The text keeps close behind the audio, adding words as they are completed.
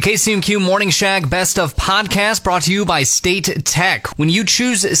KCMQ Morning Shag Best of Podcast brought to you by State Tech. When you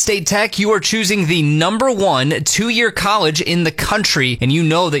choose State Tech, you are choosing the #1 2-year college in the country, and you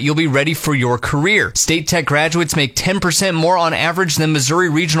know that you'll be ready for your career. State Tech graduates make 10% more on average than Missouri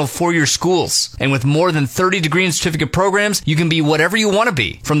regional 4-year schools. And with more than 30 degree and certificate programs, you can be whatever you want to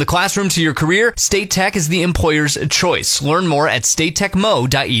be. From the classroom to your career, State Tech is the employer's choice. Learn more at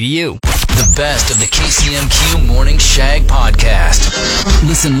statetechmo.edu. The best of the KCMQ Morning Shag podcast.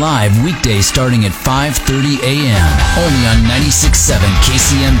 Listen live weekdays starting at 5:30 a.m. only on 96.7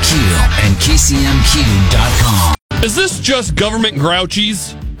 KCMQ and KCMQ.com. Is this just government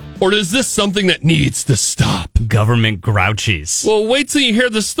grouchies? Or is this something that needs to stop? Government grouchies. Well, wait till you hear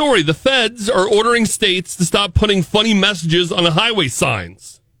the story. The feds are ordering states to stop putting funny messages on the highway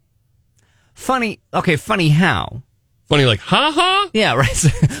signs. Funny? Okay, funny how? Funny like, ha-ha? Yeah, right.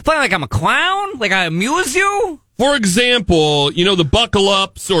 Funny like I'm a clown? Like I amuse you? For example, you know, the buckle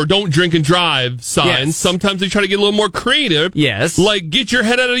ups or don't drink and drive signs. Yes. Sometimes they try to get a little more creative. Yes. Like, get your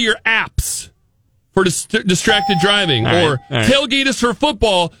head out of your apps for distracted driving. All or right. tailgate us for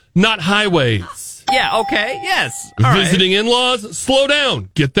football, not highways. Yeah, okay, yes. All Visiting in-laws, slow down.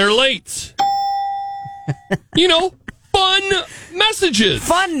 Get there late. You know, fun messages.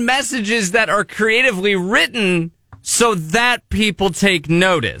 Fun messages that are creatively written so that people take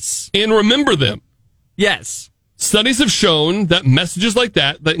notice. And remember them. Yes. Studies have shown that messages like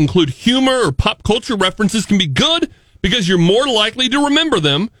that include humor or pop culture references can be good because you're more likely to remember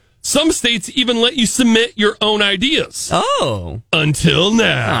them. Some states even let you submit your own ideas. Oh. Until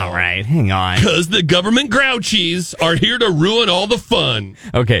now. All right, hang on. Because the government grouchies are here to ruin all the fun.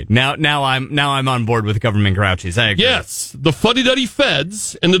 Okay, now I'm on board with government grouchies. I agree. Yes, the fuddy-duddy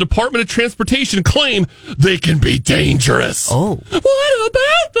feds and the Department of Transportation claim they can be dangerous. Oh. What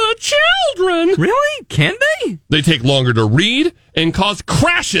about the children? Really? Can they? They take longer to read and cause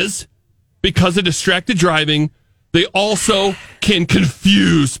crashes because of distracted driving. They also can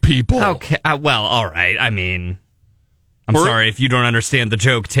confuse people. Okay, well, all right. I mean, I'm sorry if you don't understand the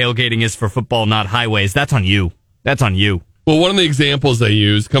joke. Tailgating is for football, not highways. That's on you. That's on you. Well, one of the examples they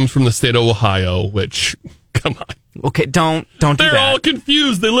use comes from the state of Ohio, which, come on. Okay, don't do that. They're all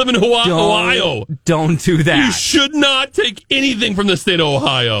confused. They live in Ohio. Don't do that. You should not take anything from the state of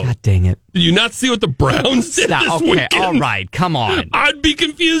Ohio. God dang it. Did you not see what the Browns did this weekend? All right, come on. I'd be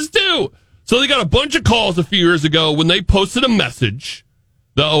confused, too. So they got a bunch of calls a few years ago when they posted a message,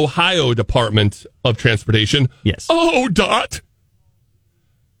 the Ohio Department of Transportation. Yes. Oh, Dot.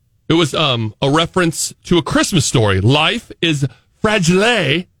 It was a reference to a Christmas story. Life is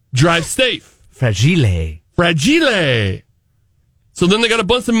fragile. Drive safe. Fragile. Fragile. So then they got a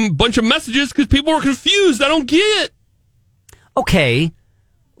bunch of messages because people were confused. I don't get it. Okay.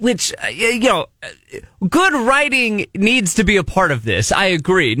 Which, good writing needs to be a part of this. I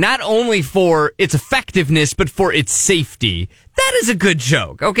agree. Not only for its effectiveness, but for its safety. That is a good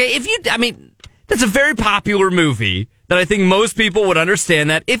joke, okay? That's a very popular movie that I think most people would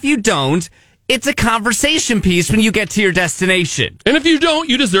understand that. If you don't, it's a conversation piece when you get to your destination. And if you don't,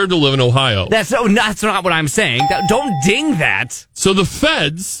 you deserve to live in Ohio. That's not what I'm saying. Don't ding that. So the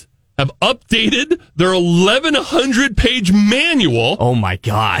feds have updated their 1,100-page manual. Oh, my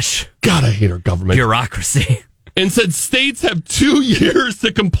gosh. God, I hate our government. Bureaucracy. And said states have 2 years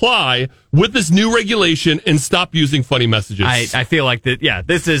to comply with this new regulation and stop using funny messages. I feel like that. Yeah,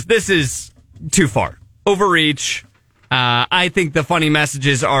 this is too far. Overreach. I think the funny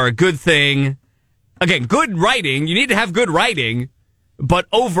messages are a good thing. Again, good writing. You need to have good writing. But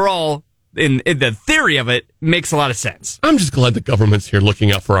overall, in the theory of it, makes a lot of sense. I'm just glad the government's here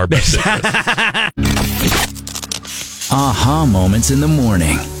looking out for our best interests. Aha moments in the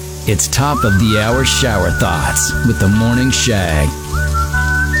morning. It's top of the hour shower thoughts with the Morning Shag.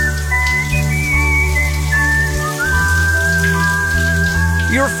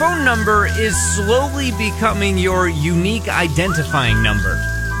 Your phone number is slowly becoming your unique identifying number.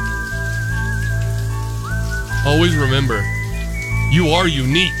 Always remember, you are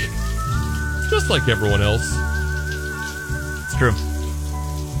unique. Just like everyone else. It's true.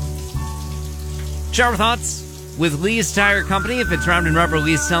 Shower thoughts with Lee's Tire Company. If it's round and rubber,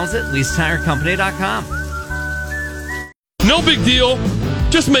 Lee sells it. Lee'sTireCompany.com. No big deal.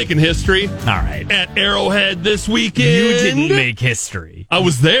 Just making history. All right. At Arrowhead this weekend. You didn't make history. I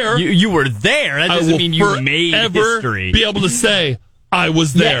was there. You were there. That doesn't mean you made history. Be able to say I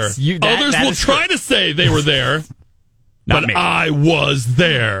was there. Yes, Others will try to say they were there, but me. I was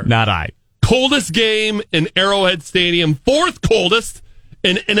there. Not I. Coldest game in Arrowhead Stadium, 4th coldest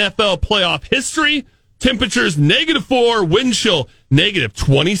in NFL playoff history. Temperatures -4, wind chill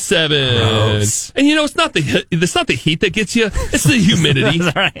 -27. Gross. And it's not the heat that gets you; it's the humidity.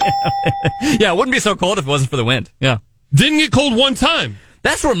 That's right. Yeah, it wouldn't be so cold if it wasn't for the wind. Yeah, Didn't get cold one time.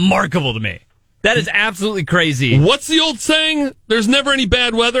 that's remarkable to me. That is absolutely crazy. What's the old saying? There's never any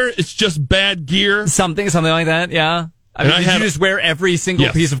bad weather. It's just bad gear. Something like that. Yeah. I mean, did you just wear every single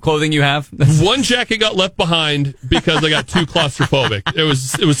piece of clothing you have? One jacket got left behind because I got too claustrophobic.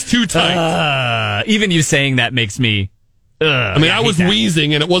 It was too tight. Even you saying that makes me. I was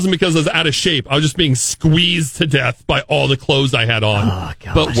wheezing, and it wasn't because I was out of shape. I was just being squeezed to death by all the clothes I had on. Oh,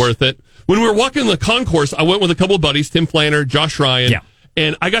 gosh. But worth it. When we were walking the concourse, I went with a couple of buddies, Tim Flanner, Josh Ryan. Yeah.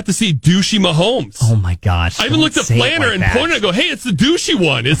 And I got to see Douchey Mahomes. Oh, my gosh. I even looked at Flanner and pointed. I go, hey, it's the douchey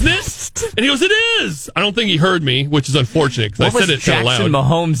one, isn't it? And he goes, it is. I don't think he heard me, which is unfortunate because I said it kind of loud. What was Jackson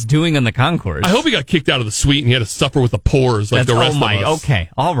Mahomes doing on the concourse? I hope he got kicked out of the suite and he had to suffer with the pores like the rest of us. Okay.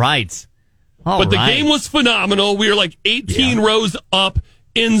 All right. But the game was phenomenal. We were like 18 rows up,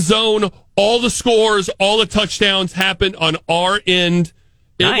 in zone. All the scores, all the touchdowns happened on our end.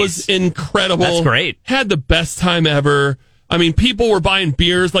 It was incredible. That's great. Had the best time ever. I mean, people were buying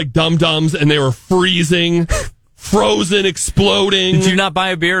beers like dum-dums, and they were freezing, frozen, exploding. Did you not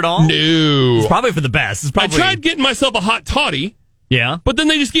buy a beer at all? No. It's probably for the best. I tried getting myself a hot toddy. Yeah. But then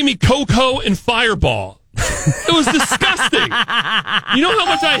they just gave me Cocoa and Fireball. It was disgusting. You know how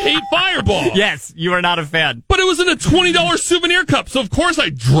much I hate Fireball. Yes, you are not a fan. But it was in a $20 souvenir cup, so of course I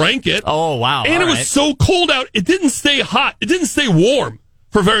drank it. Oh, wow. And it was so cold out, it didn't stay hot. It didn't stay warm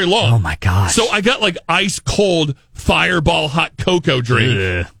for very long. Oh, my gosh. So I got like ice cold Fireball hot cocoa drink.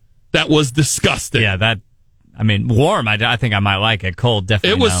 Ugh. That was disgusting. Yeah, warm, I think I might like it. Cold,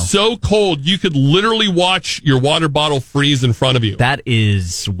 definitely It was so cold, you could literally watch your water bottle freeze in front of you. That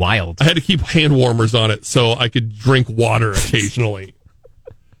is wild. I had to keep hand warmers on it so I could drink water occasionally.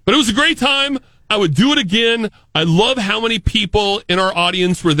 But it was a great time. I would do it again. I love how many people in our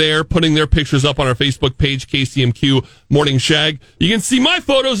audience were there putting their pictures up on our Facebook page, KCMQ Morning Shag. You can see my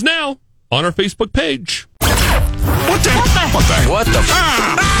photos now on our Facebook page. What the?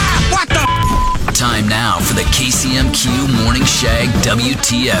 Time now for the KCMQ Morning Shag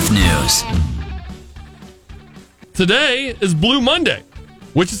WTF News. Today is Blue Monday,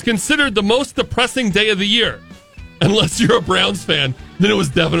 which is considered the most depressing day of the year. Unless you're a Browns fan, then it was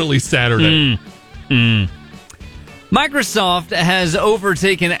definitely Saturday. Microsoft has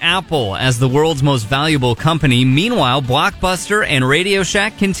overtaken Apple as the world's most valuable company. Meanwhile, Blockbuster and Radio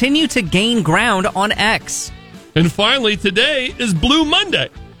Shack continue to gain ground on X. And finally, today is Blue Monday,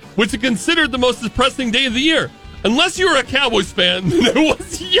 which is considered the most depressing day of the year. Unless you're a Cowboys fan, then it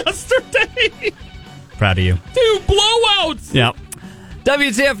was yesterday. Proud of you. 2 blowouts. Yep.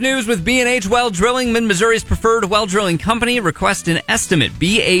 WTF News with B&H Well Drilling, Mid-Missouri's preferred well drilling company. Request an estimate,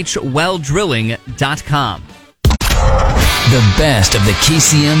 bhwelldrilling.com. The best of the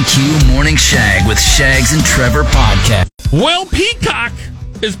KCMQ Morning Shag with Shags and Trevor podcast. Well, Peacock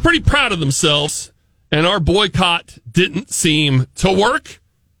is pretty proud of themselves, and our boycott didn't seem to work.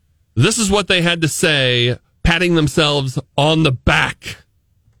 This is what they had to say, patting themselves on the back.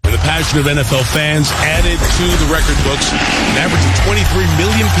 The passion of NFL fans added to the record books. An average of 23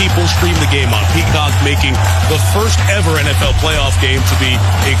 million people streamed the game on Peacock, making the first ever NFL playoff game to be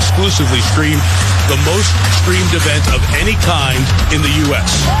exclusively streamed, the most streamed event of any kind in the U.S.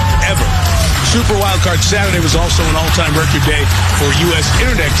 ever. Super Wildcard Saturday was also an all-time record day for U.S.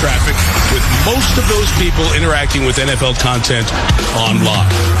 internet traffic, with most of those people interacting with NFL content online.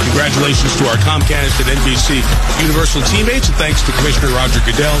 Congratulations to our Comcast and NBC Universal teammates, and thanks to Commissioner Roger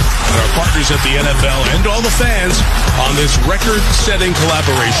Goodell and our partners at the NFL and all the fans on this record-setting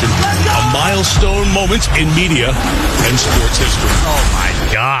collaboration, a milestone moment in media and sports history. Oh, my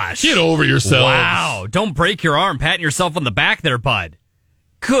gosh. Get over yourself. Wow. Don't break your arm patting yourself on the back there, bud.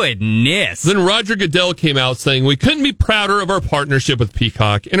 Goodness. Then Roger Goodell came out saying, we couldn't be prouder of our partnership with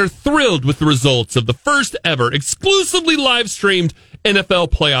Peacock and are thrilled with the results of the first ever exclusively live-streamed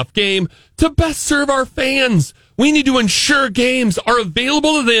NFL playoff game to best serve our fans. We need to ensure games are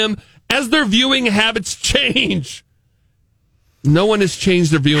available to them as their viewing habits change. No one has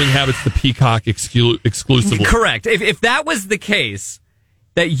changed their viewing habits to Peacock exclusively. Correct. If that was the case,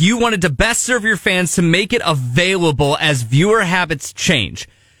 that you wanted to best serve your fans to make it available as viewer habits change,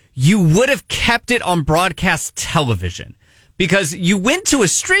 you would have kept it on broadcast television, because you went to a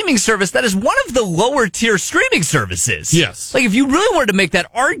streaming service that is one of the lower tier streaming services. Yes. Like, if you really wanted to make that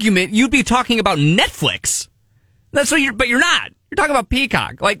argument, you'd be talking about Netflix. That's what but you're not. You're talking about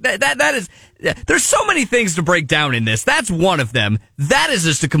Peacock. Like, that is, there's so many things to break down in this. That's one of them. That is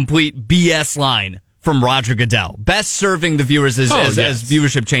just a complete BS line from Roger Goodell. Best serving the viewers as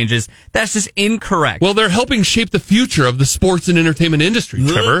viewership changes. That's just incorrect. Well, they're helping shape the future of the sports and entertainment industry,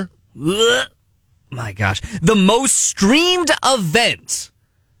 Trevor. My gosh. The most streamed event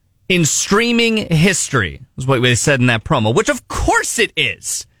in streaming history is what they said in that promo, which of course it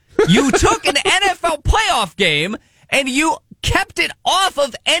is. You took an NFL playoff game and you kept it off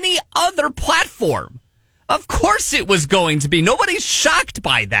of any other platform. Of course it was going to be. Nobody's shocked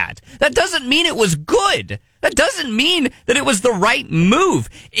by that. That doesn't mean it was good. That doesn't mean that it was the right move.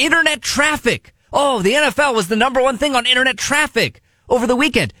 Internet traffic. Oh, the NFL was the number one thing on internet traffic over the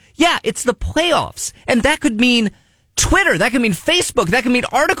weekend. Yeah, it's the playoffs. And that could mean Twitter. That could mean Facebook. That could mean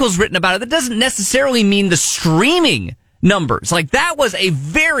articles written about it. That doesn't necessarily mean the streaming numbers. Like, that was a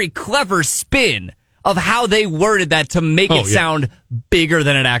very clever spin of how they worded that to make it sound bigger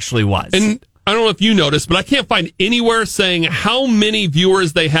than it actually was. And I don't know if you noticed, but I can't find anywhere saying how many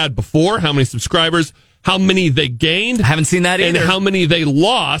viewers they had before, how many subscribers, how many they gained. I haven't seen that either. And how many they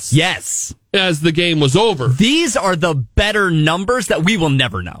lost. Yes. As the game was over. These are the better numbers that we will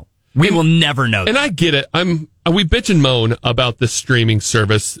never know. We will never know. And I get it. We bitch and moan about this streaming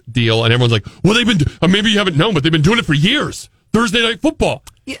service deal, and everyone's like, well, maybe you haven't known, but they've been doing it for years. Thursday Night Football.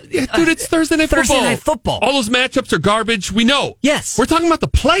 Yeah, dude, it's Thursday Night Football. Thursday Night Football. All those matchups are garbage. We know. Yes. We're talking about the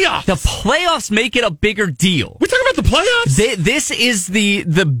playoffs. The playoffs make it a bigger deal. We're talking about the playoffs? This is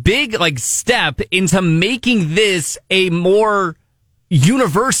the big step into making this a more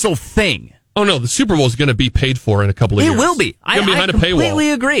universal thing. Oh, no, the Super Bowl is going to be paid for in a couple of years. It will be. I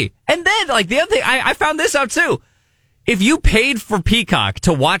completely agree. And then, the other thing, I found this out too. If you paid for Peacock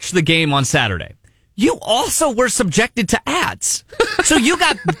to watch the game on Saturday, you also were subjected to ads. So you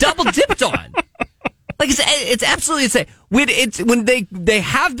got double dipped on. Like, it's absolutely insane. When they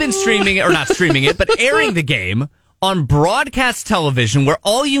have been streaming it, or not streaming it, but airing the game on broadcast television where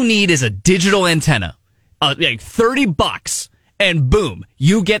all you need is a digital antenna, like $30, and boom,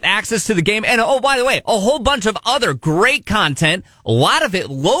 you get access to the game. And oh, by the way, a whole bunch of other great content, a lot of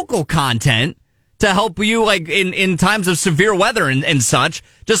it local content to help you in times of severe weather and such,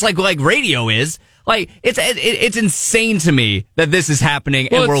 just like radio is. Like, it's insane to me that this is happening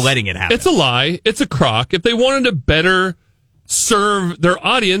and we're letting it happen. It's a lie. It's a crock. If they wanted to better serve their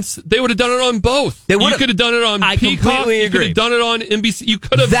audience, they would have done it on both. You could have done it on Peacock. You could have done it on NBC. You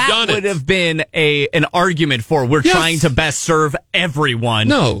could have done it. That would have been an argument for we're trying to best serve everyone.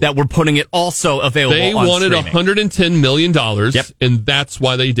 No. That we're putting it also available on streaming. They wanted $110 million, and that's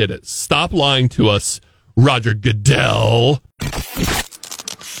why they did it. Stop lying to us, Roger Goodell.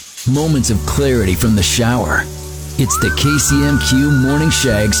 Moments of clarity from the shower. It's the KCMQ Morning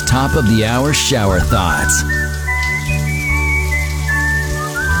Shag's top of the hour shower thoughts.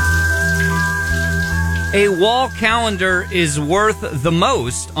 A wall calendar is worth the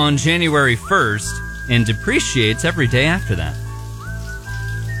most on January 1st and depreciates every day after that.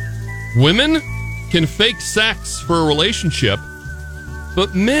 Women can fake sex for a relationship,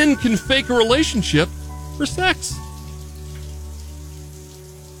 but men can fake a relationship for sex.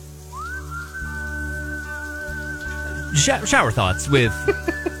 Shower thoughts with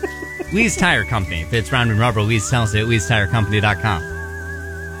Lee's Tire Company. If it's round and rubber, Lee's tells it at leestirecompany.com.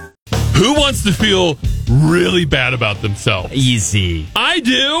 Who wants to feel really bad about themselves? Easy. I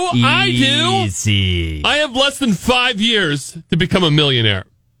do. Easy. I have less than 5 years to become a millionaire.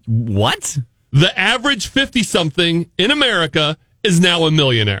 What? The average 50-something in America is now a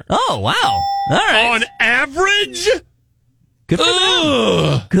millionaire. Oh, wow. All right. On average? Good for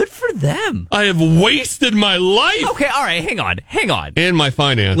them. Good for them. I have wasted my life. Okay, all right, hang on. And my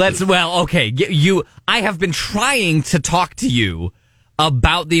finances. I have been trying to talk to you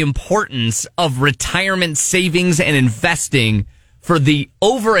about the importance of retirement savings and investing for the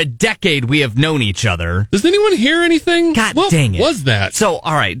over a decade we have known each other. Does anyone hear anything? God dang it. What was that? So,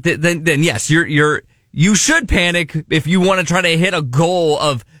 all right, then yes, you should panic if you want to try to hit a goal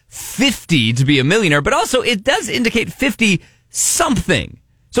of 50 to be a millionaire, but also it does indicate 50 something.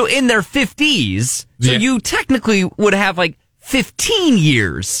 So in their 50s, so you technically would have 15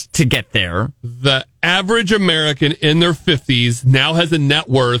 years to get there. The average American in their 50s now has a net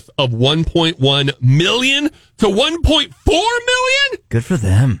worth of $1.1 million to $1.4 million. Good for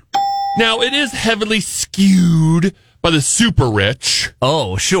them. Now, it is heavily skewed by the super rich.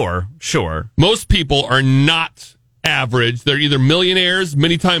 Oh, sure. Most people are not average. They're either millionaires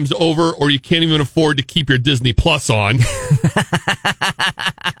many times over, or you can't even afford to keep your Disney Plus on.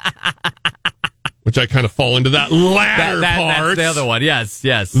 Which I kind of fall into that latter part. That's the other one. Yes.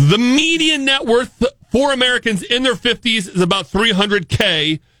 The median net worth for Americans in their 50s is about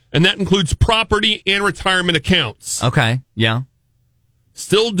 $300K, and that includes property and retirement accounts. Okay, yeah.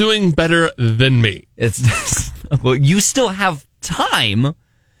 still doing better than me. It's well, you still have time,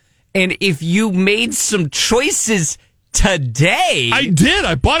 and if you made some choices today, I did.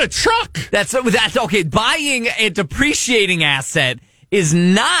 I bought a truck. That's okay. Buying a depreciating asset is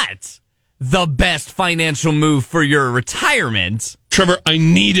not the best financial move for your retirement. Trevor, I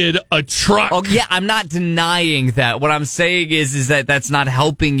needed a truck. Oh yeah, I'm not denying that. What I'm saying is that that's not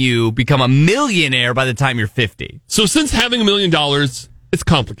helping you become a millionaire by the time you're 50. So since having $1 million, it's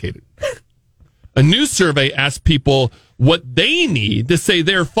complicated. A new survey asked people what they need to say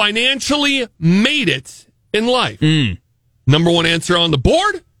they're financially made it in life. Number one answer on the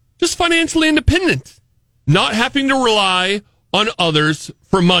board, just financially independent. Not having to rely on others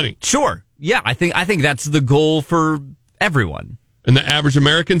for money. Sure. Yeah, I think that's the goal for everyone. And the average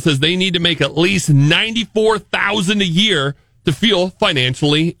American says they need to make at least $94,000 a year to feel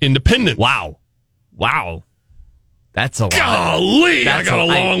financially independent. Wow. That's a lot. Golly, I got a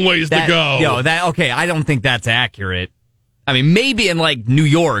long ways to go. Okay, I don't think that's accurate. I mean, maybe in like New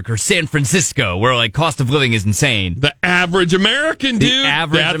York or San Francisco, where like cost of living is insane. The average American, dude. The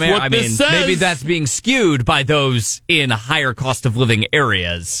average American. I mean, maybe that's being skewed by those in higher cost of living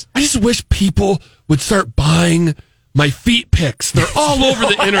areas. I just wish people would start buying my feet pics. They're all over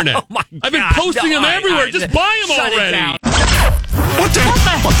the internet. Oh my God. I've been posting them everywhere. Just buy them already.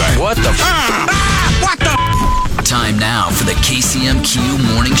 What the? Time now for the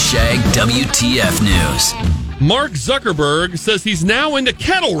KCMQ Morning Shag WTF News. Mark Zuckerberg says he's now into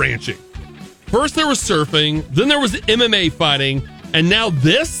cattle ranching. First there was surfing, then there was MMA fighting, and now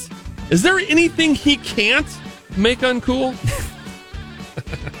this? Is there anything he can't make uncool?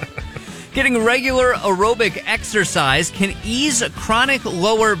 Getting regular aerobic exercise can ease chronic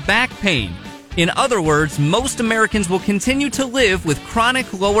lower back pain. In other words, most Americans will continue to live with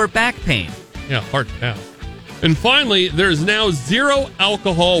chronic lower back pain. Yeah, hard to pass. And finally, there's now zero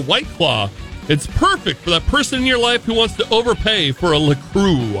alcohol White Claw. It's perfect for that person in your life who wants to overpay for a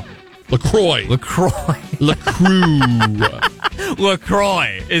LaCroix. LaCroix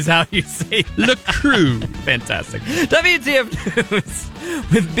is how you say that. LaCroix. Fantastic. WTF News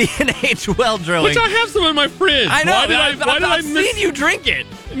with B&H Well Drilling. Which I have some in my fridge. I know. Why did I miss? Seen you drink it,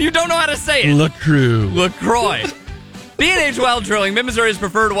 and you don't know how to say it. LaCroix. B&H Well Drilling, Mid-Missouri's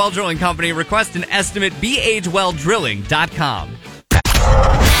preferred well drilling company. Request an estimate, bhwelldrilling.com.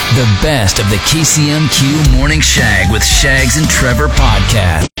 The best of the KCMQ Morning Shag with Shags and Trevor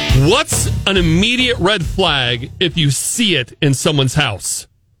podcast. What's an immediate red flag if you see it in someone's house?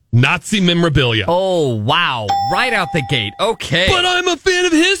 Nazi memorabilia. Oh, wow. Right out the gate. Okay. But I'm a fan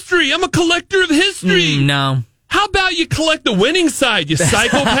of history. I'm a collector of history. No. How about you collect the winning side, you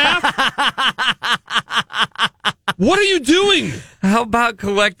psychopath? What are you doing? How about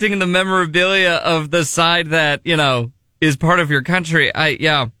collecting the memorabilia of the side that, is part of your country?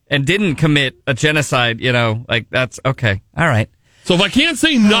 And didn't commit a genocide, that's okay. All right. So if I can't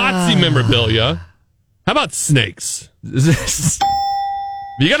say Nazi memorabilia, how about snakes?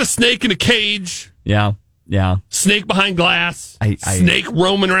 You got a snake in a cage. Yeah. Snake behind glass. Snake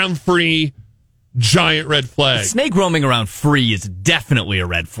roaming around free. Giant red flag. Snake roaming around free is definitely a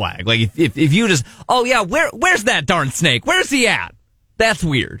red flag. Like if you just, where's that darn snake? Where's he at? That's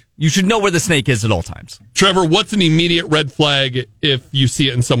weird. You should know where the snake is at all times. Trevor, what's an immediate red flag if you see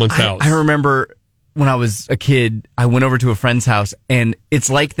it in someone's house? I remember when I was a kid, I went over to a friend's house, and it's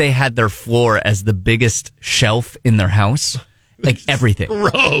like they had their floor as the biggest shelf in their house. Like everything.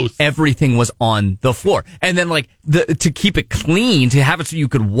 Gross. Everything was on the floor. And then to keep it clean, to have it so you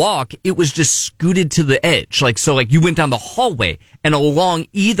could walk, it was just scooted to the edge. So you went down the hallway, and along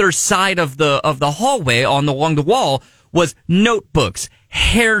either side of the hallway along the wall was notebooks,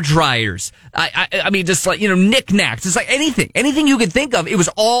 hair dryers. I mean, just knickknacks. It's like anything you could think of. It was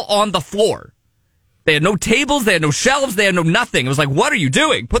all on the floor. They had no tables. They had no shelves. They had no nothing. It was like, what are you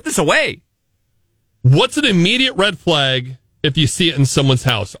doing? Put this away. What's an immediate red flag if you see it in someone's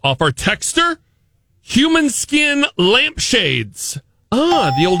house? Off our texter, human skin lampshades.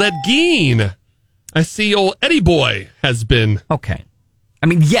 The old Ed Gein. I see old Eddie Boy has been. Okay. I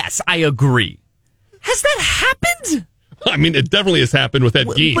mean, yes, I agree. Has that happened? I mean, it definitely has happened with Ed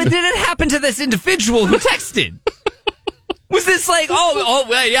Gein. But did it happen to this individual who texted? Was this like,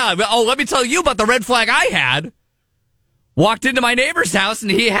 let me tell you about the red flag I had. Walked into my neighbor's house and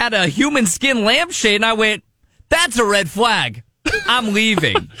he had a human skin lampshade, and I went, that's a red flag. I'm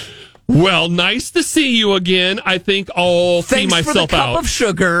leaving. Well, nice to see you again. I think I'll see myself out. Thanks for the cup of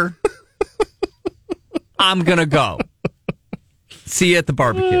sugar. I'm going to go. See you at the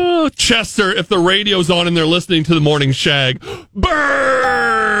barbecue. Oh, Chester, if the radio's on and they're listening to the Morning Shag,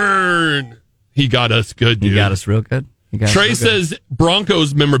 burn! He got us good, dude. He got us real good. Trey says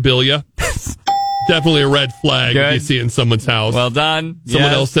Broncos memorabilia. Definitely a red flag if you see it in someone's house. Well done.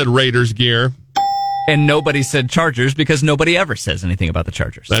 Someone else said Raiders gear. And nobody said Chargers because nobody ever says anything about the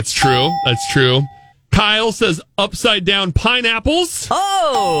Chargers. That's true. Kyle says upside down pineapples.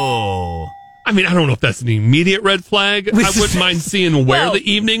 Oh. I mean, I don't know if that's an immediate red flag. I wouldn't mind seeing where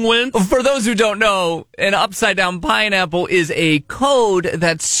the evening went. For those who don't know, an upside down pineapple is a code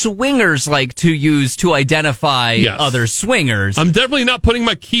that swingers like to use to identify other swingers. I'm definitely not putting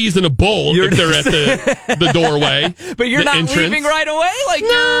my keys in a bowl if they're at the doorway. But you're not leaving right away? Like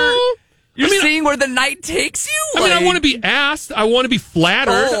You're seeing where the night takes you? I want to be asked. I want to be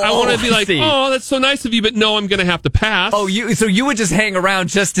flattered. I want to be like, oh, that's so nice of you, but no, I'm going to have to pass. Oh, so you would just hang around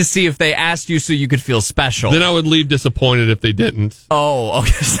just to see if they asked you so you could feel special. Then I would leave disappointed if they didn't. Oh,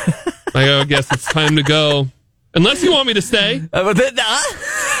 okay. I guess it's time to go. Unless you want me to stay.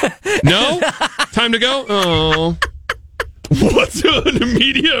 No? Time to go? Oh. What's an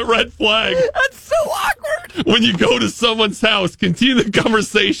immediate red flag? That's so awkward. When you go to someone's house, continue the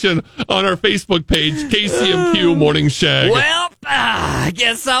conversation on our Facebook page, KCMQ Morning Shag. Well, I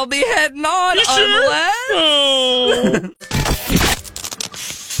guess I'll be heading on. You sure?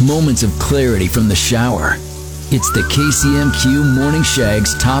 Moments of clarity from the shower. It's the KCMQ Morning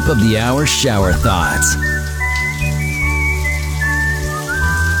Shag's top of the hour shower thoughts.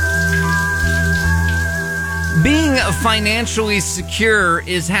 Being financially secure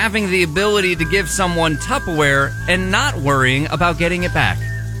is having the ability to give someone Tupperware and not worrying about getting it back.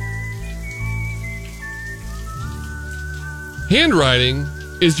 Handwriting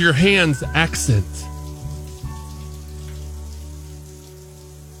is your hand's accent.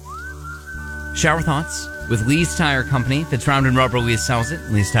 Shower thoughts with Lee's Tire Company. If it's round and rubber, Lee sells it.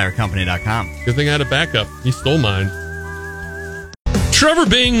 Lee'sTireCompany.com. Good thing I had a backup. He stole mine. Trevor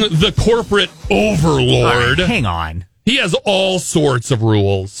being the corporate overlord. Right, hang on. He has all sorts of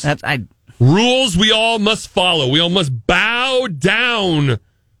rules. Rules we all must follow. We all must bow down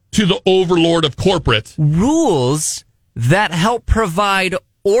to the overlord of corporate. Rules that help provide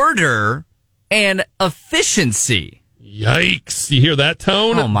order and efficiency. Yikes. You hear that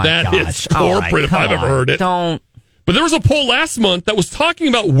tone? Oh, my gosh. That is corporate if I've ever heard it. Don't. But there was a poll last month that was talking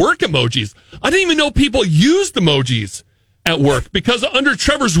about work emojis. I didn't even know people used emojis at work because under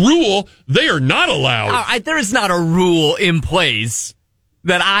Trevor's rule, they are not allowed. There is not a rule in place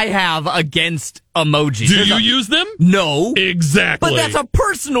that I have against emojis. Do you use them? No. Exactly. But that's a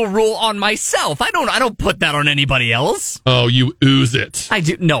personal rule on myself. I don't put that on anybody else. Oh, you ooze it. I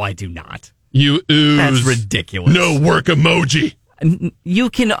do. No, I do not. You ooze. That's ridiculous. No work emoji.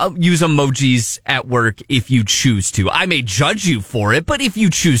 You can use emojis at work if you choose to. I may judge you for it, but if you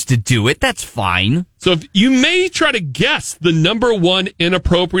choose to do it, that's fine. So if you may try to guess the number one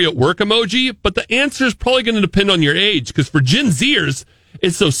inappropriate work emoji, but the answer is probably going to depend on your age, because for Gen Zers,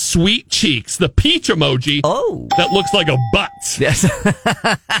 it's those sweet cheeks, the peach emoji that looks like a butt. Yes.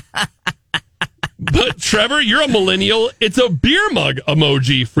 But Trevor, you're a millennial. It's a beer mug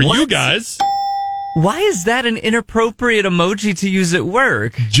emoji for you guys. Why is that an inappropriate emoji to use at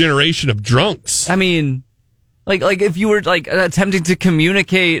work? Generation of drunks. I mean, like if you were attempting to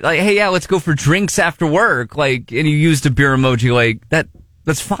communicate, like, hey, yeah, let's go for drinks after work, and you used a beer emoji,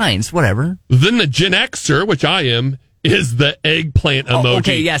 that's fine. It's whatever. Then the Gen Xer, which I am, is the eggplant emoji.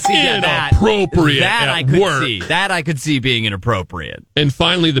 Okay, yes, inappropriate at work. That I could see being inappropriate. And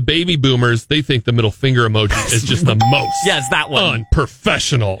finally, the baby boomers, they think the middle finger emoji is just the most. Yes, that one.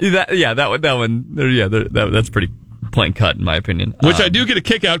 Unprofessional. That one. That's pretty plain cut, in my opinion. Which I do get a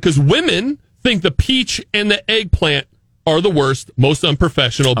kick out, because women think the peach and the eggplant are the worst, most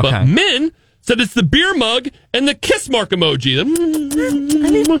unprofessional. Okay. But men said it's the beer mug and the kiss mark emoji.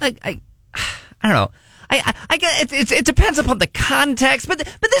 I don't know. I get it depends upon the context, but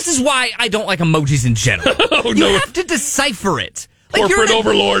this is why I don't like emojis in general. You have to decipher it. Corporate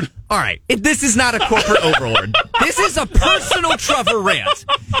overlord. All right, this is not a corporate overlord. This is a personal Trevor rant.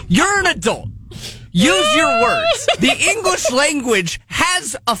 You're an adult. Use your words. The English language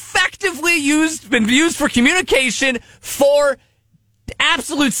has effectively been used for communication for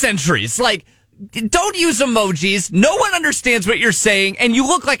absolute centuries. Don't use emojis. No one understands what you're saying, and you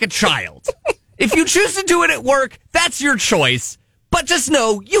look like a child. If you choose to do it at work, that's your choice. But just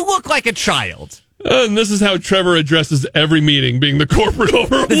know, you look like a child. And this is how Trevor addresses every meeting, being the corporate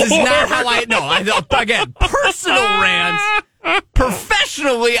overlord. This is not how again, personal rants.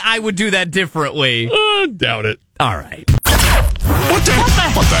 Professionally, I would do that differently. Doubt it. All right.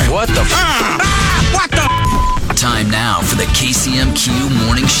 What the? Time now for the KCMQ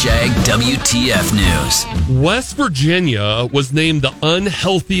Morning Shag WTF News. West Virginia was named the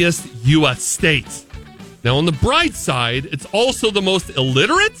unhealthiest U.S. state. Now, on the bright side, it's also the most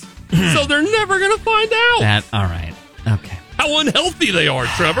illiterate, so they're never going to find out. All right. Okay. How unhealthy they are,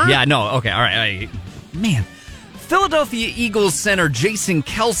 Trevor. Yeah, no, okay, all right. Man, Philadelphia Eagles center Jason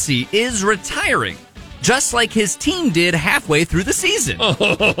Kelsey is retiring, just like his team did halfway through the season.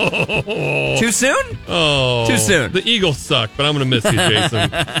 Oh. Too soon? Oh. Too soon. The Eagles suck, but I'm going to miss you,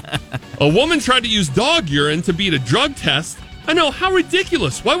 Jason. A woman tried to use dog urine to beat a drug test. I know, how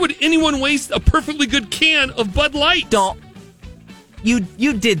ridiculous. Why would anyone waste a perfectly good can of Bud Light? Don't. You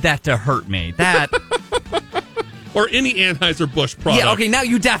did that to hurt me. That... Or any Anheuser-Busch product. Yeah, okay, now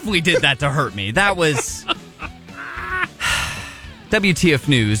you definitely did that to hurt me. That was... WTF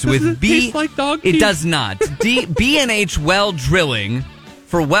News with it taste like dog It teeth? does not. B&H Well Drilling.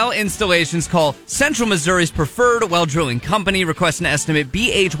 For well installations, call Central Missouri's preferred well drilling company. Request an estimate,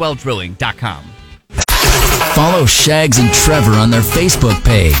 bhwelldrilling.com. Follow Shags and Trevor on their Facebook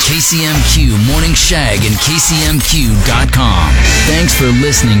page, KCMQ Morning Shag and KCMQ.com. Thanks for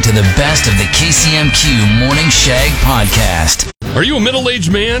listening to the best of the KCMQ Morning Shag podcast. Are you a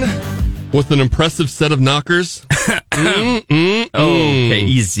middle-aged man with an impressive set of knockers? Okay,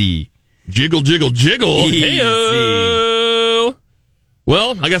 easy. Jiggle, jiggle, jiggle. Easy. Hey-o.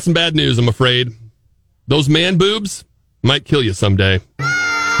 Well, I got some bad news, I'm afraid. Those man boobs might kill you someday.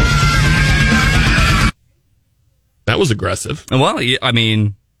 That was aggressive. Well, I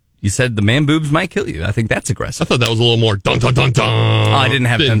mean, you said the man boobs might kill you. I think that's I aggressive. thought that was a little more dun-dun-dun-dun. Oh, I didn't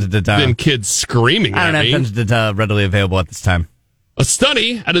have than kids screaming I don't at me. have dun-dun-dun readily available at this time. A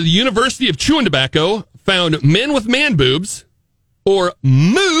study out of the University of Chewing Tobacco found men with man boobs, or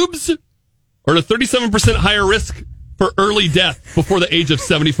moobs, are at a 37% higher risk for early death before the age of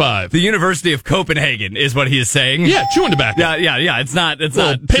 75. The University of Copenhagen is what he is saying. Yeah, chewing tobacco. Yeah. It's not Paste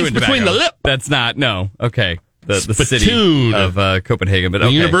chewing between tobacco. the lip. That's not. No. Okay. The city Spittoon. of Copenhagen, but The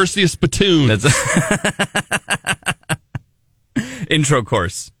okay. University of Spittoon. That's intro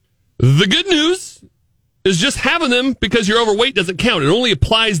course. The good news is just having them because you're overweight doesn't count. It only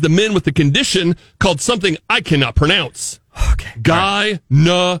applies to men with a condition called something I cannot pronounce. Okay.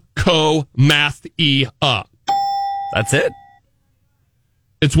 Gynecomastia. That's it.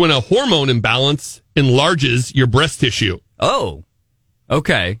 It's when a hormone imbalance enlarges your breast tissue. Oh.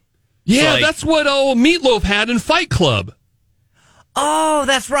 Okay. Yeah, Like- that's what Meatloaf had in Fight Club. Oh,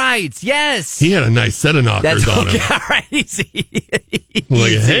 that's right. Yes. He had a nice set of knockers That's on him. okay. All right. Easy.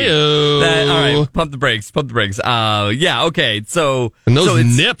 Like, Easy. hey-o. All right. Pump the brakes. Yeah. Okay. So. And those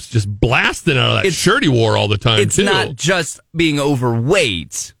it's, nips just blasting out of that shirt he wore all the time, It's too. not just being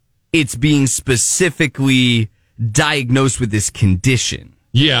overweight. It's being specifically diagnosed with this condition.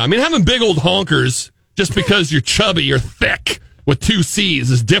 Yeah, I mean, having big old honkers just because you're chubby or thick with two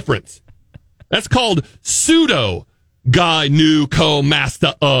C's is different. That's called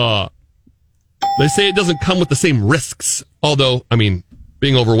pseudo-gynecomastia. They say it doesn't come with the same risks, although, I mean,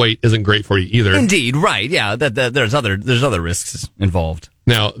 being overweight isn't great for you either. Indeed, right? Yeah, there's other risks involved.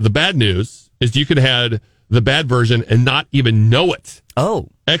 Now, the bad news is you could have had the bad version and not even know it. Oh,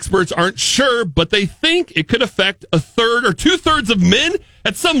 Experts aren't sure, but they think it could affect a third or 2/3 of men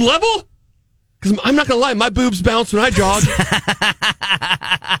at some level. Because I'm not going to lie, my boobs bounce when I jog.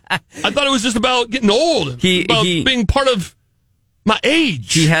 I thought it was just about getting old, about being part of my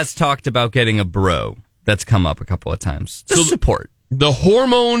age. he has talked about getting a bro. That's come up a couple of times. Just support. The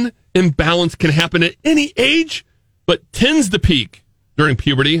hormone imbalance can happen at any age, but tends to peak during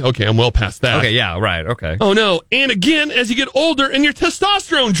puberty. Okay, I'm well past that. Okay, yeah, right. Okay. Oh no! And again, as you get older, and your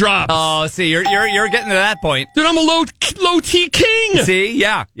testosterone drops. Oh, see, you're getting to that point. Dude, I'm a low T king. See,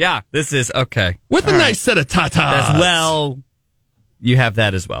 yeah. This is okay. With a nice set of tatas. Well, you have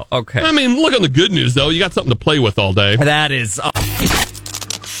that as well. Okay. I mean, look on the good news, though. You got something to play with all day. That is.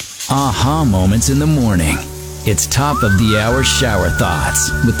 Aha moments in the morning. It's top of the hour shower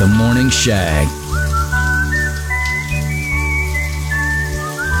thoughts with the Morning Shag.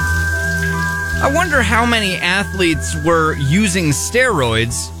 I wonder how many athletes were using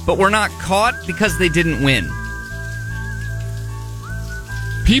steroids, but were not caught because they didn't win.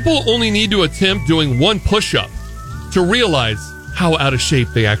 People only need to attempt doing one push-up to realize how out of shape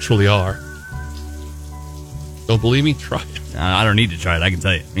they actually are. Don't believe me? Try it. I don't need to try it. I can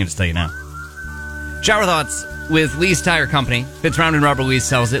tell you. I can just tell you now. Shower thoughts with Lee's Tire Company. Fits round and rubber. Lee's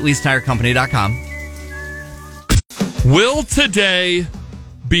sells it. Lee'sTireCompany.com. Will today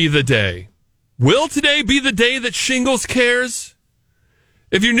be the day? Will today be the day that Shingles cares?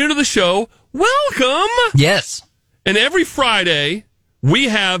 If you're new to the show, welcome! Yes. And every Friday, we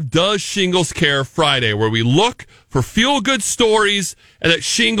have Does Shingles Care Friday, where we look for feel-good stories and that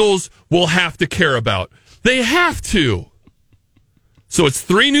Shingles will have to care about. They have to. So it's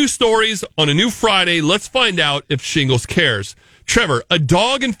 3 new stories on a new Friday. Let's find out if Shingles cares. Trevor, a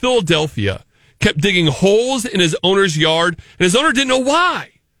dog in Philadelphia kept digging holes in his owner's yard, and his owner didn't know why.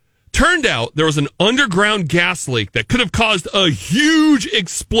 Turned out there was an underground gas leak that could have caused a huge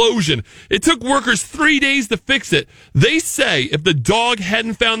explosion. It took workers 3 days to fix it. They say if the dog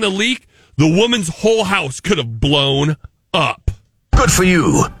hadn't found the leak, the woman's whole house could have blown up. Good for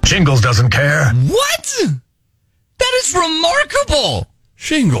you. Shingles doesn't care. What? That is remarkable.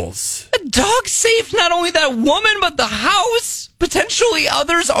 Shingles. A dog saved not only that woman, but the house. Potentially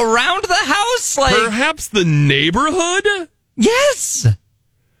others around the house. Perhaps the neighborhood? Yes.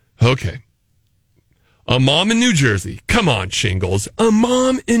 Okay. A mom in New Jersey. Come on, Shingles. A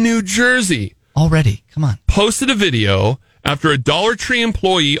mom in New Jersey. Already. Come on. Posted a video after a Dollar Tree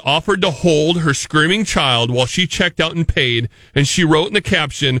employee offered to hold her screaming child while she checked out and paid, and she wrote in the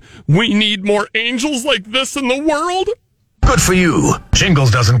caption, "We need more angels like this in the world." Good for you. Shingles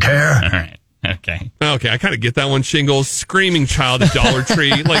doesn't care. All right. Okay, I kind of get that one, Shingles. Screaming child at Dollar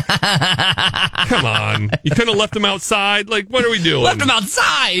Tree. Like, come on. You couldn't have left him outside? Like, what are we doing? Left him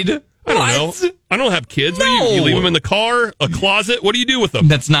outside? I don't know. I don't have kids. No. What do you leave them in the car? A closet? What do you do with them?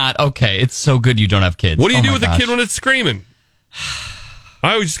 That's not okay. It's so good you don't have kids. What do you do with a kid when it's screaming?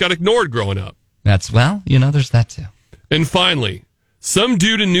 I always just got ignored growing up. There's that too. And finally, some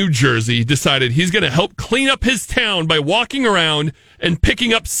dude in New Jersey decided he's going to help clean up his town by walking around and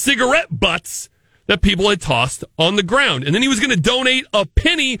picking up cigarette butts that people had tossed on the ground. And then he was going to donate a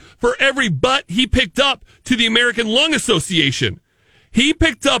penny for every butt he picked up to the American Lung Association. He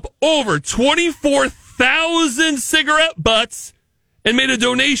picked up over 24,000 cigarette butts and made a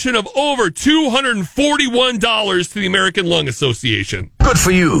donation of over $241 to the American Lung Association. Good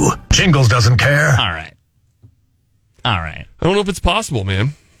for you. Shingles doesn't care. All right. I don't know if it's possible,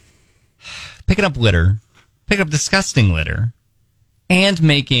 man. Picking up litter, picking up disgusting litter, and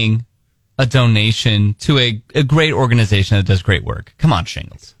making a donation to a great organization that does great work. Come on,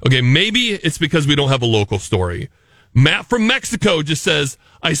 Shingles. Okay, maybe it's because we don't have a local story. Matt from Mexico just says,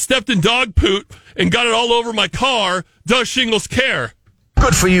 I stepped in dog poop and got it all over my car. Does Shingles care?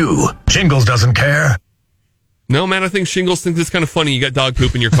 Good for you. Shingles doesn't care. No, man, I think Shingles thinks it's kind of funny you got dog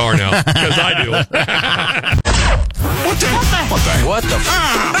poop in your car now. Because I do. What the?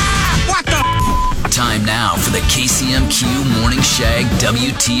 Time now for the KCMQ Morning Shag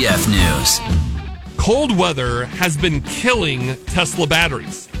WTF News. Cold weather has been killing Tesla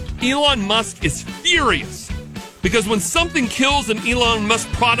batteries. Elon Musk is furious because when something kills an Elon Musk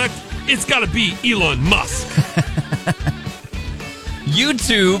product, it's got to be Elon Musk.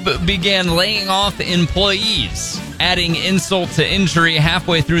 YouTube began laying off employees. Adding insult to injury,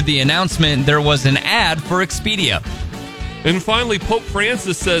 halfway through the announcement, there was an ad for Expedia. And finally, Pope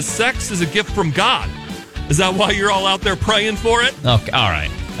Francis says sex is a gift from God. Is that why you're all out there praying for it? Okay, all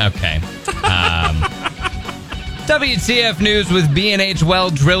right. Okay. WTF News with B&H Well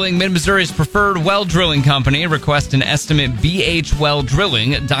Drilling, Mid-Missouri's preferred well drilling company. Request an estimate,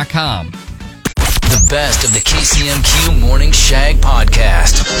 bhwelldrilling.com. The best of the KCMQ Morning Shag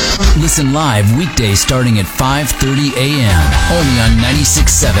podcast. Listen live weekdays starting at 5:30 a.m. Only on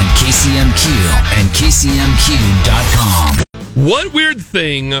 96.7 KCMQ and KCMQ.com. What weird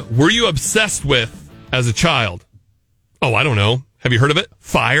thing were you obsessed with as a child? Oh, I don't know. Have you heard of it?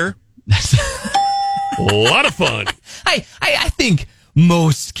 Fire? A lot of fun. I think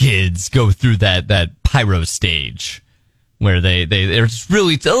most kids go through that pyro stage where they're just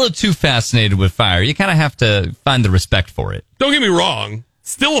really a little too fascinated with fire. You kind of have to find the respect for it. Don't get me wrong.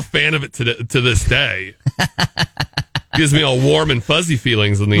 Still a fan of it to this day. Gives me all warm and fuzzy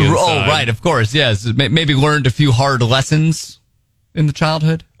feelings on the inside. Oh, right, of course, yes. Maybe learned a few hard lessons in the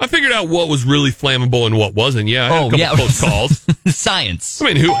childhood. I figured out what was really flammable and what wasn't. Yeah, I had a couple close calls. Science. I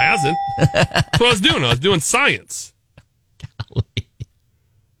mean, who hasn't? That's what I was doing. I was doing science. Golly.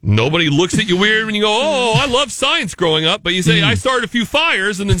 Nobody looks at you weird when you go, oh, I love science growing up. But you say, I started a few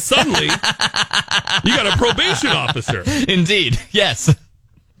fires, and then suddenly you got a probation officer. Indeed, yes.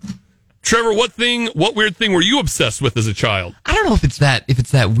 Trevor, what weird thing were you obsessed with as a child? I don't know if it's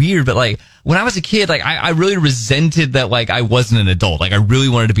that weird, but like when I was a kid, like I really resented that like I wasn't an adult. Like I really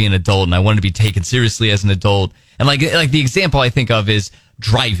wanted to be an adult and I wanted to be taken seriously as an adult. And like the example I think of is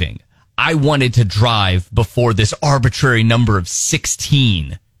driving. I wanted to drive before this arbitrary number of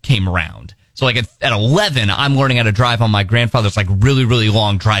 16 came around. So like at 11, I'm learning how to drive on my grandfather's like really, really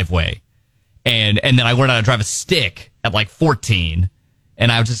long driveway. And then I learned how to drive a stick at like 14.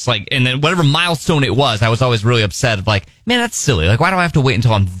 And I was just like, and then whatever milestone it was, I was always really upset of like, man, that's silly. Like, why do I have to wait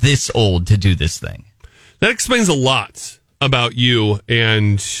until I'm this old to do this thing? That explains a lot about you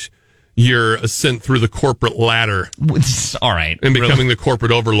and your ascent through the corporate ladder. All right. And becoming the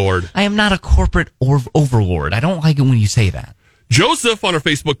corporate overlord. I am not a corporate overlord. I don't like it when you say that. Joseph on our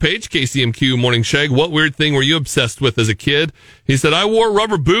Facebook page, KCMQ Morning Shag, what weird thing were you obsessed with as a kid? He said, I wore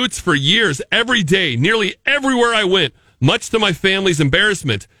rubber boots for years, every day, nearly everywhere I went, much to my family's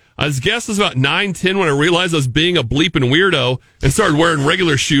embarrassment. I guess I was about 9, 10 when I realized I was being a bleeping weirdo and started wearing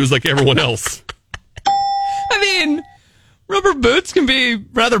regular shoes like everyone else. I mean, rubber boots can be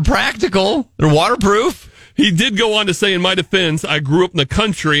rather practical. They're waterproof. He did go on to say, in my defense, I grew up in the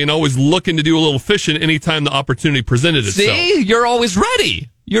country and always looking to do a little fishing anytime the opportunity presented itself. See, you're always ready.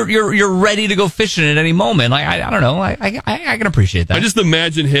 You're ready to go fishing at any moment. I don't know. I can appreciate that. I just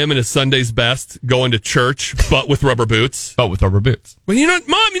imagine him in his Sunday's best going to church, but with rubber boots. But with rubber boots. Well, you know,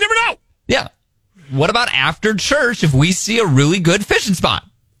 Mom, you never know. Yeah. What about after church if we see a really good fishing spot?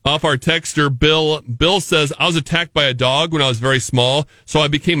 Off our texter, Bill says, I was attacked by a dog when I was very small, so I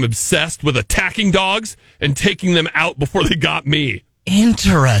became obsessed with attacking dogs and taking them out before they got me.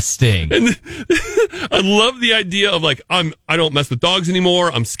 Interesting. And I love the idea of like, I don't mess with dogs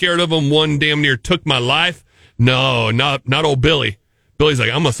anymore. I'm scared of them. One damn near took my life. No, not old Billy. Billy's like,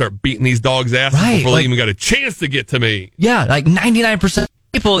 I'm going to start beating these dogs' asses before they even got a chance to get to me. Yeah, like 99% of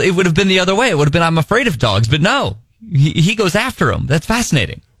people, it would have been the other way. It would have been, I'm afraid of dogs. But no, he goes after them. That's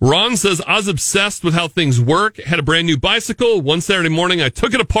fascinating. Ron says, I was obsessed with how things work. Had a brand new bicycle. One Saturday morning, I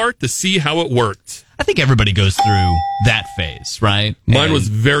took it apart to see how it worked. I think everybody goes through that phase, right? Mine was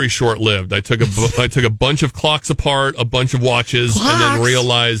very short-lived. I took a bunch of clocks apart, a bunch of watches, and then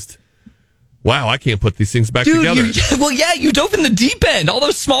realized, wow, I can't put these things back together. You dove in the deep end. All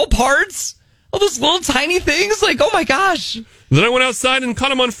those small parts, all those little tiny things. Like, oh my gosh. Then I went outside and caught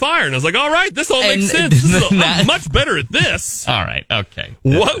them on fire, and I was like, all right, this all makes sense. I'm much better at this. All right, okay.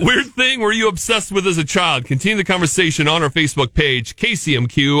 What weird thing were you obsessed with as a child? Continue the conversation on our Facebook page,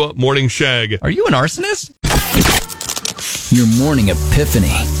 KCMQ Morning Shag. Are you an arsonist? Your morning epiphany.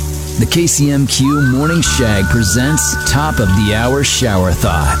 The KCMQ Morning Shag presents Top of the Hour Shower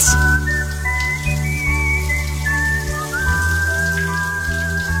Thoughts.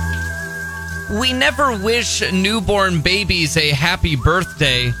 We never wish newborn babies a happy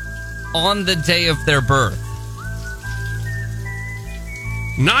birthday on the day of their birth.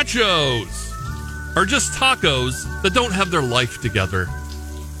 Nachos are just tacos that don't have their life together.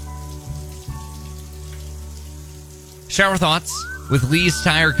 Shower thoughts with Lee's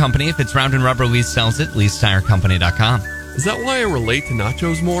Tire Company. If it's round and rubber, Lee sells it. Lee'sTireCompany.com. Is that why I relate to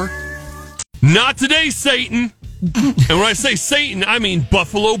nachos more? Not today, Satan! And when I say Satan, I mean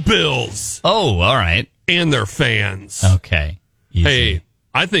Buffalo Bills. Oh, all right. And their fans. Okay. Easy. Hey,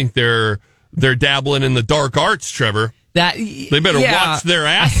 I think they're dabbling in the dark arts, Trevor. They better watch their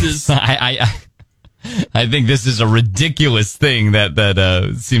asses. I think this is a ridiculous thing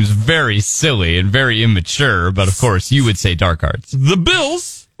that seems very silly and very immature, but of course you would say dark arts. The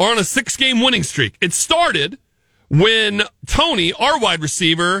Bills are on a 6-game winning streak. It started when Tony, our wide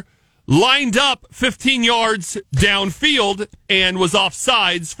receiver, lined up 15 yards downfield and was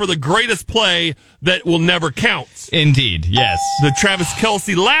offsides for the greatest play that will never count. Indeed, yes. The Travis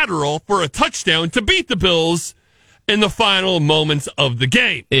Kelce lateral for a touchdown to beat the Bills in the final moments of the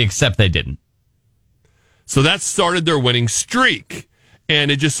game. Except they didn't. So that started their winning streak.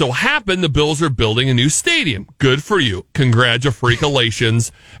 And it just so happened the Bills are building a new stadium. Good for you.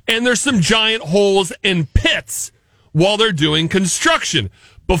 Congratulations. And there's some giant holes and pits while they're doing construction.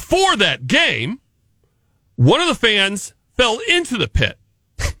 Before that game, one of the fans fell into the pit.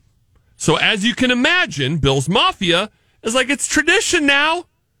 So as you can imagine, Bills Mafia is like, it's tradition now.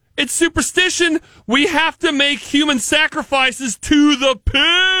 It's superstition. We have to make human sacrifices to the pit.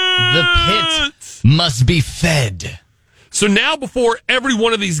 The pit must be fed. So now before every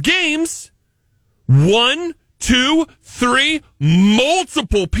one of these games, 1, 2, 3,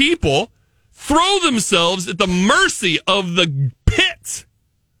 multiple people throw themselves at the mercy of the pit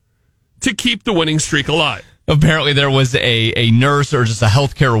to keep the winning streak alive. Apparently there was a nurse or just a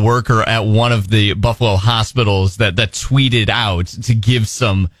healthcare worker at one of the Buffalo hospitals that tweeted out to give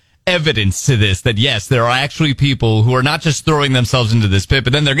some evidence to this, that yes, there are actually people who are not just throwing themselves into this pit,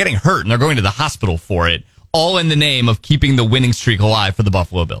 but then they're getting hurt and they're going to the hospital for it, all in the name of keeping the winning streak alive for the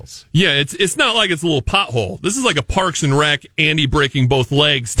Buffalo Bills. Yeah, it's not like it's a little pothole. This is like a Parks and Rec, Andy breaking both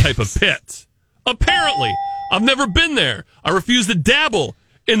legs type of pit. Apparently. I've never been there. I refuse to dabble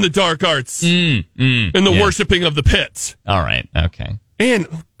in the dark arts and the worshiping of the pits. All right, okay. And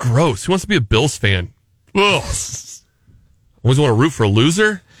gross. Who wants to be a Bills fan? Ugh. Always want to root for a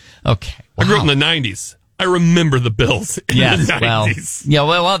loser? Okay. Wow. I grew up in the 90s. I remember the Bills in the 90s.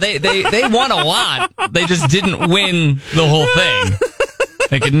 Well, they won a lot. They just didn't win the whole thing.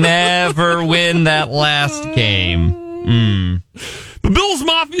 They could never win that last game. The Bills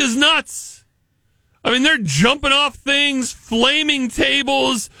Mafia is nuts. I mean, they're jumping off things, flaming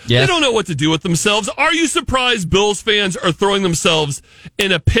tables. Yes. They don't know what to do with themselves. Are you surprised Bills fans are throwing themselves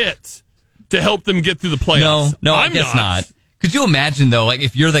in a pit to help them get through the playoffs? No, I guess not. Could you imagine, though, like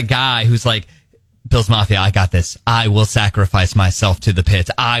if you're the guy who's like, Bills Mafia, I got this. I will sacrifice myself to the pit.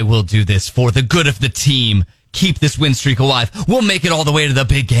 I will do this for the good of the team. Keep this win streak alive. We'll make it all the way to the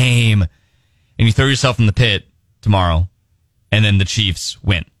big game. And you throw yourself in the pit tomorrow, and then the Chiefs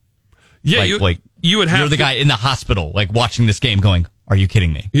win. Yeah, you would have. You're the guy in the hospital, like watching this game, going, "Are you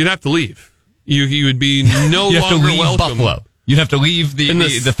kidding me?" You'd have to leave. You would be no you have longer to leave welcome. Buffalo. You'd have to leave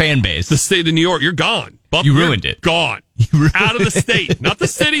the fan base. The state of New York. You're gone. Buffalo, you ruined it. Gone. Out of the state. Not the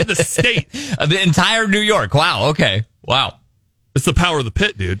city, the state. The entire New York. Wow. Okay. Wow. It's the power of the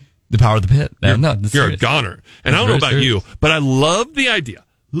pit, dude. The power of the pit. You're a goner. And I don't know about you, but I love the idea.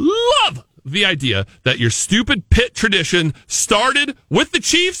 Love the idea that your stupid pit tradition started with the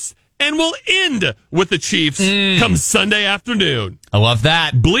Chiefs and will end with the Chiefs come Sunday afternoon. I love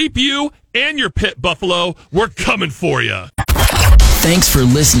that. Bleep you and your pit, Buffalo. We're coming for you. Thanks for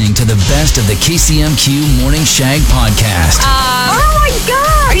listening to the best of the KCMQ Morning Shag podcast. Oh my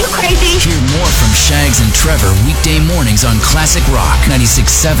God! Are you crazy? Hear more from Shags and Trevor weekday mornings on Classic Rock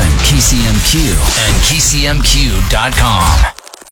 96.7 KCMQ and KCMQ.com.